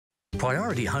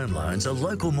Priority Home Loans are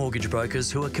local mortgage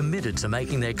brokers who are committed to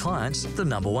making their clients the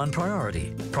 #1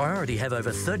 priority. Priority have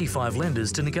over 35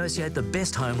 lenders to negotiate the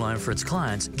best home loan for its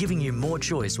clients, giving you more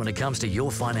choice when it comes to your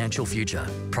financial future.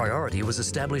 Priority was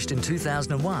established in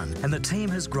 2001 and the team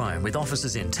has grown with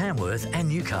offices in Tamworth and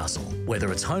Newcastle.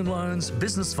 Whether it's home loans,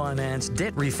 business finance,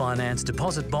 debt refinance,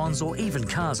 deposit bonds or even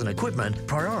cars and equipment,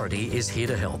 Priority is here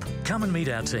to help. Come and meet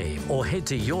our team or head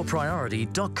to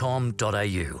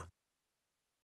yourpriority.com.au.